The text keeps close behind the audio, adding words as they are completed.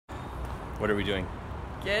What are we doing?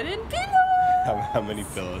 Getting pillows! How many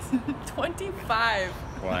pillows? 25.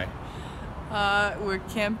 Why? We're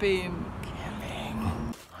camping.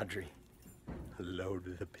 Camping. Audrey,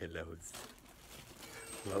 load the pillows.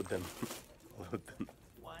 Load them. Load them.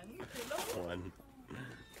 One pillow? One.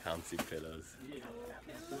 Bouncy pillows.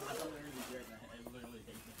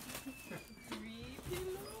 Three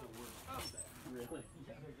pillows?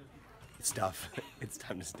 Stop. It's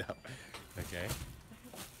time to stop. Okay.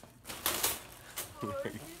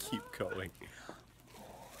 Keep going.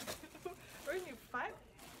 We're gonna do 5?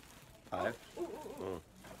 5? Ooh.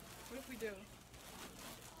 What if we do?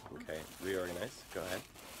 Okay. Reorganize. Go ahead.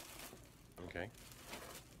 Okay.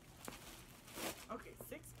 Okay,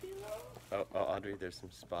 6 pillows? Oh, Audrey, there's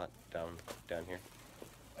some spot down here.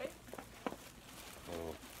 Wait.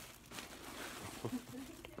 Oh.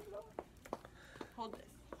 Hold this.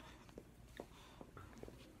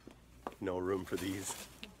 No room for these.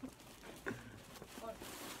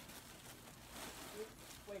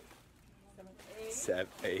 Wait. 7, 8. 7,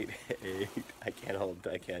 8, 8. I can't hold.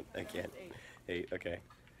 I can't. 8. Okay.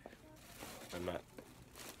 I'm not.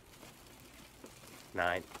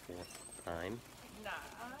 9, 4, 9. 9.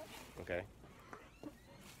 Okay.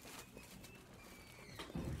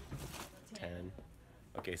 10.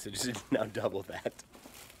 Okay, so just now double that.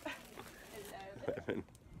 11.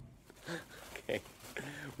 Okay.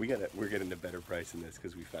 We're getting a better price in this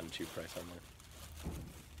because we found a cheap price on there.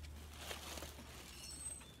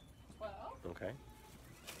 12. Okay.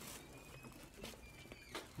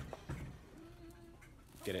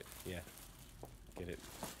 Get it? Yeah. Get it.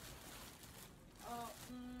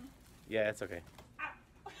 Yeah, it's okay.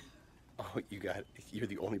 Oh, you got it. You're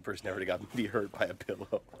the only person ever to be hurt by a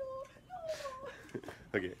pillow.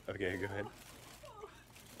 Okay, go ahead.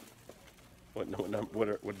 What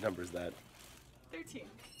number is that? 13.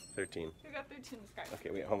 13. We got 13 in the sky. Okay,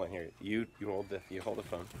 wait, hold on here. You hold the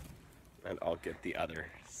phone, and I'll get the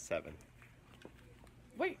other 7.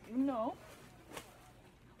 Wait, no.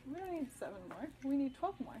 We don't need 7 more. We need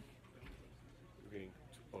 12 more. We're getting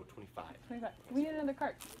 25. 25. We need another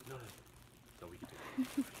cart. No, we can do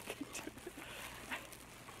it.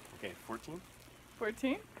 Okay, 14.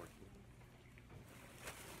 14.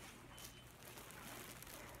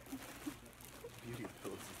 Beauty of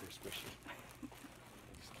pillows is they're squishy. I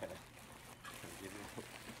just kind of give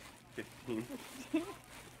it 15.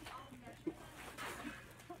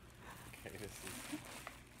 Okay, this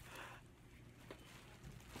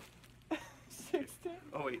is 16.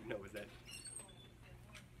 Oh wait, no, was that?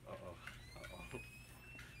 Uh oh.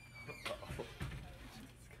 It's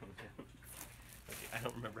coming down. Okay, I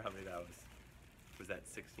don't remember how many that was. Was that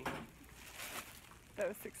 16? That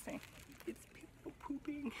was 16. It's people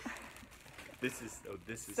pooping. This is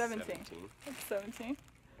 17. 17. That's 17.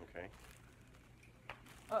 Okay.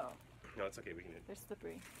 Oh, No, it's okay. We can do it. they're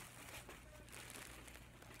slippery.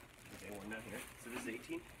 Okay, one down here. So this is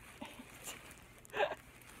 18.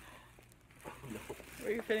 No. Where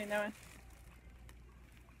are you fitting that one?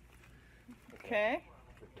 Okay.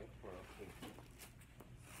 Okay, we're okay.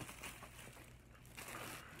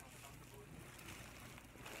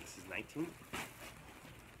 This is 19.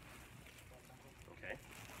 Okay.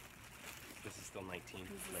 This is still 19.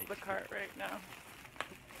 This is the cart right now.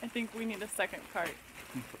 I think we need a second cart.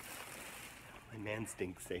 My man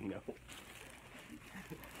stinks say no.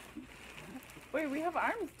 Wait, we have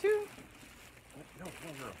arms too. No.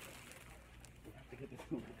 We have to get this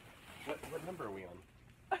moving. What number are we on?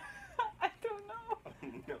 I don't know.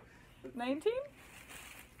 No. 19?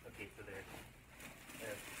 Okay, so there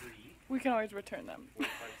are 3, We can always return them. 4,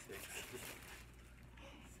 5, 6,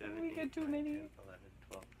 7, We 8, get too 9, many. 10, 11,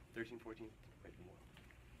 12, 13, 14. Wait, more.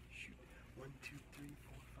 Shoot. 1, 2, 3,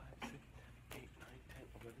 4, 5, 6, 8, 9, 10,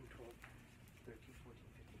 11, 12, 13, 14,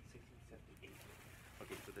 15, 16, 17, 18.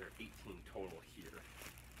 Okay, so there are 18 total here.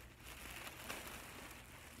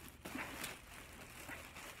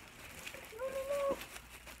 No.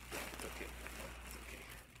 It's okay.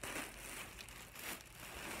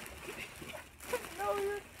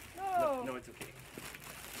 No, it's okay.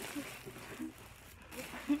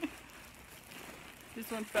 This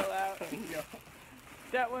one fell out. No.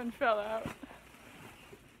 That one fell out.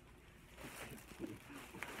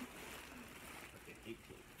 Okay, 18.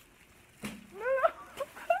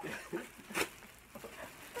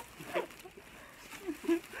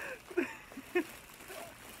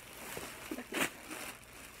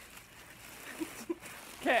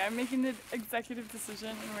 Okay, I'm making the executive decision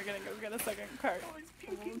and we're gonna go get a second cart.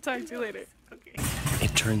 We'll talk to you later. Okay.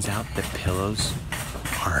 It turns out that pillows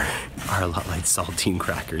are a lot like saltine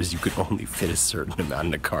crackers. You could only fit a certain amount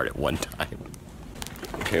in a cart at one time.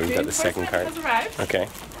 Okay, we got the second cart. Has arrived. Okay.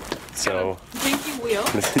 So Dinky wheel.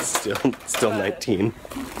 this is still 19.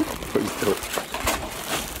 We're still,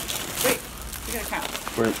 Wait, you gotta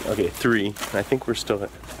count. okay, 3. I think we're still at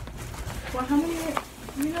Well, how many?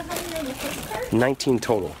 Do you know how many are the shopping carts? 19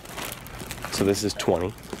 total. So this is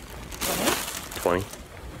 20. 20.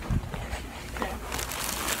 Okay.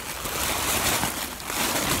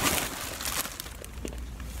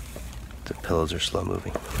 The pillows are slow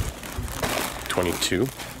moving. 22.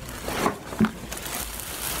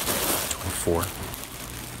 24.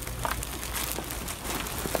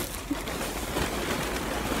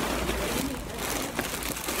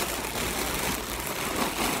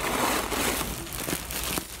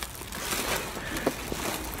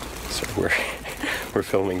 So we're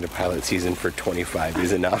filming the pilot season for 25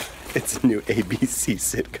 is enough. It's a new ABC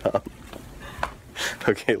sitcom.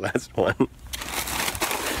 Okay, last one.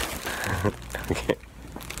 Okay.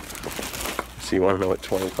 So you want to know what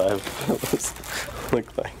 25 pillows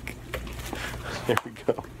look like? There we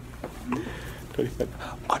go. 25.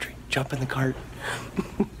 Audrey, jump in the cart.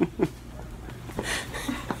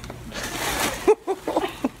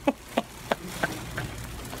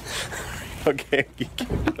 Okay, you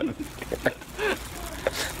can get out of there.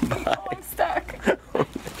 Bye. Oh, I'm stuck.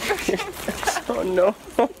 Oh no.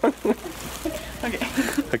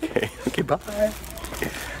 Okay. Okay, bye.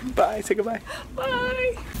 Bye, say goodbye.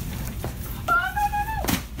 Bye. Oh,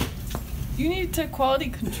 no. You need to quality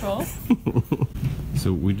control.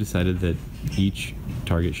 So we decided that each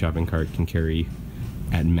Target shopping cart can carry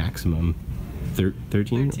at maximum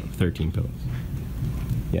 13 pillows.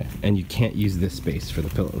 Yeah, and you can't use this space for the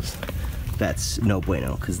pillows. That's no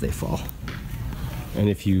bueno because they fall. And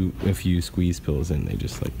if you squeeze pillows in, they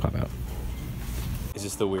just like pop out. Is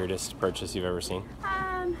this the weirdest purchase you've ever seen?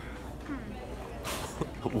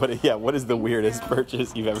 What is the weirdest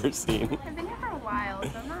purchase you've ever seen? I've been here for a while, so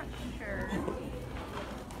I'm not sure.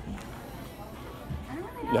 I don't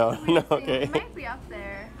really know. No, okay. It might be up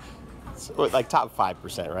there. So, like top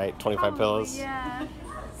 5%, right? 25 pillows? Yeah.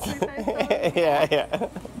 25 pillows. Yeah.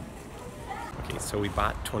 Okay, so we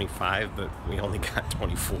bought 25, but we only got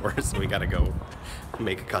 24, so we gotta go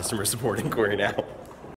make a customer support inquiry now.